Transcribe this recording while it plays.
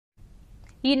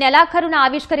ఈ నెలాఖరున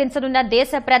ఆవిష్కరించనున్న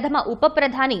దేశ ప్రథమ ఉప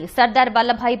ప్రధాని సర్దార్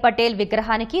వల్లభాయ్ పటేల్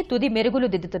విగ్రహానికి తుది మెరుగులు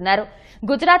దిద్దుతున్నారు.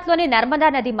 గుజరాత్లోని నర్మదా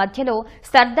నది మధ్యలో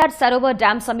సర్దార్ సరోవర్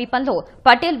డ్యాం సమీపంలో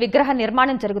పటేల్ విగ్రహ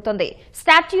నిర్మాణం జరుగుతోంది.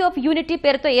 స్టాట్యూ ఆఫ్ యూనిటీ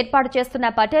పేరుతో ఏర్పాటు చేస్తున్న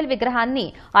పటేల్ విగ్రహాన్ని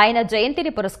ఆయన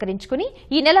జయంతిని పురస్కరించుకుని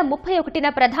ఈ నెల 31న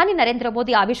ప్రధాని నరేంద్ర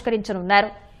మోదీ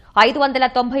ఆవిష్కరించనున్నారు.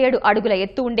 597 అడుగుల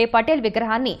ఎత్తు ఉండే పటేల్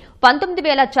విగ్రహాన్ని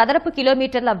 19,000 చదరపు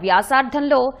కిలోమీటర్ల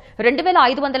వ్యాసార్థంలో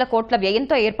 2,500 కోట్ల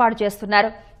వ్యయంతో ఏర్పాటు చేస్తున్నారు.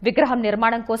 విగ్రహం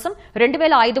నిర్మాణం కోసం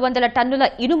 2,500 టన్నుల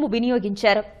ఇనుము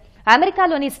వినియోగించారు.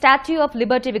 అమెరికాలోని స్టాట్యూ ఆఫ్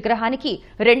లిబర్టీ విగ్రహానికి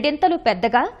రెండింతలు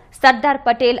పెద్దగా సర్దార్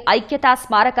పటేల్ ఐక్యతా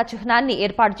స్మారక చిహ్నాన్ని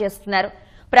ఏర్పాటు చేస్తున్నారు.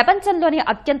 ప్రపంచంలోని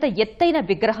అత్యంత ఎత్తైన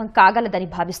విగ్రహం కాగలదని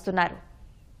భావిస్తున్నారు.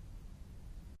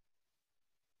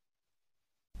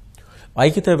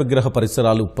 ఐక్యతా విగ్రహ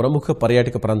పరిసరాలు ప్రముఖ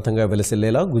పర్యాటక ప్రాంతంగా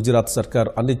వెలసిల్లేలా గుజరాత్ సర్కార్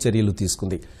అన్ని చర్యలు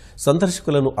తీసుకుంది.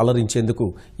 సందర్శకులను అలరించేందుకు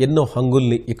ఎన్నో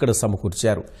హంగుల్ని ఇక్కడ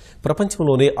సమకూర్చారు.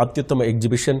 ప్రపంచంలోనే అత్యుత్తమ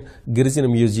ఎగ్జిబిషన్, గిరిజన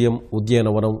మ్యూజియం,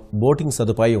 ఉద్యానవనం, బోటింగ్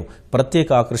సదుపాయం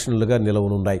ప్రత్యేక ఆకర్షణలుగా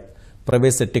నిలవనున్నాయి.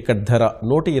 ప్రవేశ టికెట్ ధర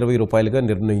 ₹120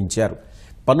 నిర్ణయించారు.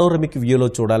 పనోరమిక్ వ్యూలో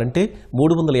చూడాలంటే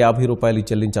 ₹350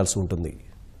 చెల్లించాల్సి ఉంటుంది.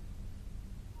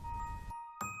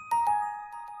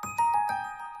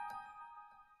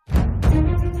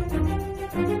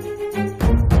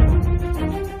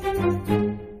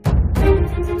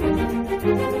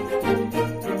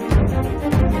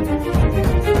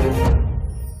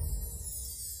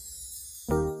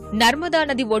 నర్మదా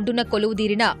నది ఒడ్డున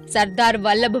కొలువుదీరిన సర్దార్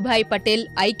వల్లభభాయ్ పటేల్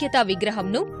ఐక్యతా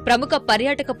విగ్రహంను ప్రముఖ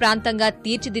పర్యాటక ప్రాంతంగా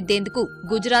తీర్చిదిద్దేందుకు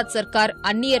గుజరాత్ సర్కార్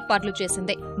అన్ని ఏర్పాట్లు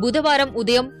చేసింది. బుధవారం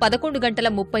ఉదయం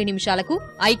 11:30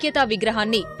 ఐక్యతా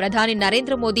విగ్రహాన్ని ప్రధాని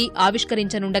నరేంద్ర మోదీ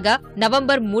ఆవిష్కరించనుండగా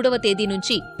నవంబర్ 3వ తేదీ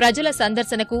నుంచి ప్రజల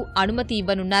సందర్శనకు అనుమతి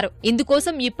ఇవ్వనున్నారు.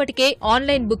 ఇందుకోసం ఇప్పటికే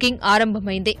ఆన్లైన్ బుకింగ్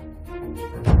ఆరంభమైంది.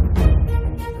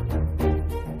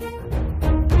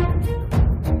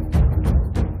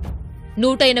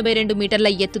 మీటర్ల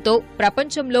ఎత్తుతో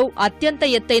ప్రపంచంలో అత్యంత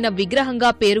ఎత్తైన విగ్రహంగా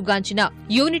పేరుగాంచిన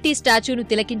యూనిటీ స్టాచ్యూను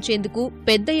తిలకించేందుకు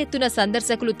పెద్ద ఎత్తున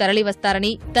సందర్శకులు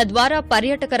తరలివస్తారని, తద్వారా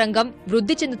పర్యాటక రంగం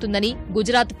వృద్ధి చెందుతుందని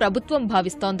గుజరాత్ ప్రభుత్వం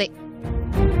భావిస్తోంది.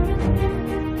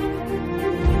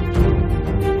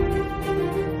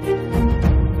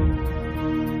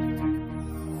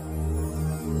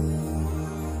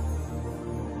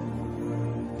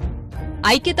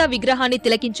 ఐక్యతా విగ్రహాన్ని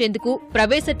తిలకించేందుకు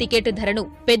ప్రవేశ టికెట్ ధరను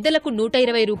పెద్దలకు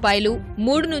 ₹120,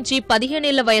 3 నుంచి 15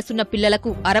 ఏళ్ల వయసున్న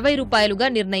పిల్లలకు ₹60గా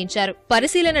నిర్ణయించారు.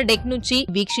 పరిశీలన డెక్ నుంచి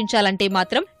వీక్షించాలంటే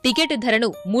మాత్రం టికెట్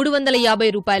ధరను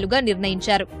 ₹350గా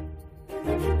నిర్ణయించారు.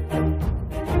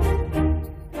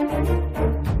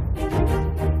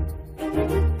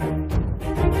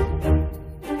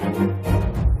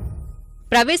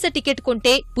 ప్రవేశ టికెట్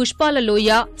కొంటే పుష్పాల లోయ,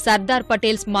 సర్దార్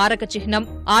పటేల్ స్మారక చిహ్నం,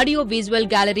 audio visual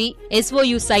gallery,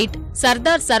 SOU site,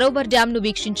 Sardar Sarovar డ్యాంను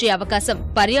వీక్షించే అవకాశం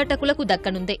పర్యాటకులకు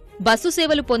దక్కనుంది. బస్సు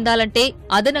సేవలు పొందాలంటే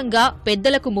అదనంగా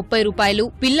పెద్దలకు ₹30,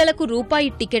 పిల్లలకు ₹1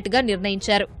 టికెట్గా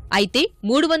నిర్ణయించారు. అయితే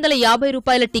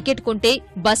 ₹350 టికెట్ కొంటే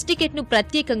బస్ టికెట్ను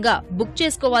ప్రత్యేకంగా బుక్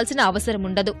చేసుకోవాల్సిన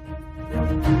అవసరముండదు.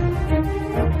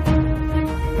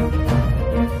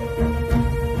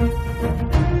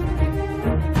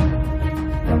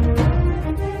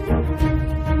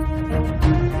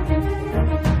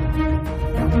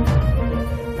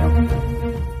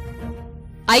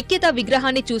 ఐక్యతా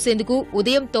విగ్రహాన్ని చూసేందుకు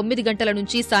ఉదయం 9 గంటల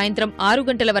నుంచి సాయంత్రం 6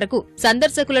 గంటల వరకు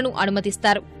సందర్శకులను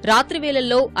అనుమతిస్తారు.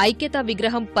 రాత్రివేళల్లో ఐక్యతా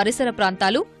విగ్రహం పరిసర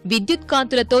ప్రాంతాలు విద్యుత్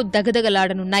కాంతులతో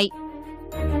దగదగలాడనున్నాయి.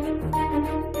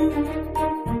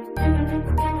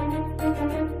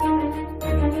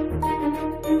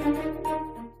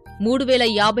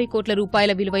 3,050 కోట్ల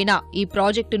రూపాయల విలువైన ఈ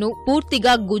ప్రాజెక్టును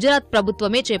పూర్తిగా గుజరాత్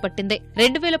ప్రభుత్వమే చేపట్టింది.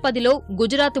 2010లో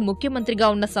గుజరాత్ ముఖ్యమంత్రిగా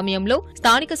ఉన్న సమయంలో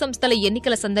స్థానిక సంస్థల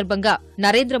ఎన్నికల సందర్భంగా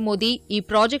నరేంద్ర మోదీ ఈ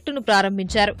ప్రాజెక్టును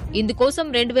ప్రారంభించారు. ఇందుకోసం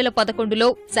 2011లో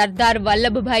సర్దార్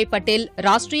వల్లభభాయ్ పటేల్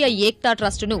రాష్ట్రీయ ఏక్తా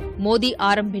ట్రస్టును మోదీ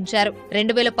ఆరంభించారు.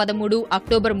 2013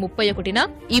 అక్టోబర్ 31న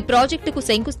ఈ ప్రాజెక్టుకు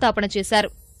శంకుస్థాపన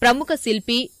చేశారు. ప్రముఖ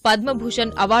శిల్పి,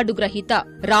 పద్మభూషణ్ అవార్డు గ్రహీత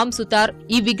రామ్ సుతార్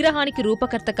ఈ విగ్రహానికి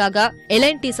రూపకర్త కాగా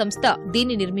ఎల్ఎన్టీ సంస్థ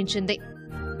దీన్ని నిర్మించింది.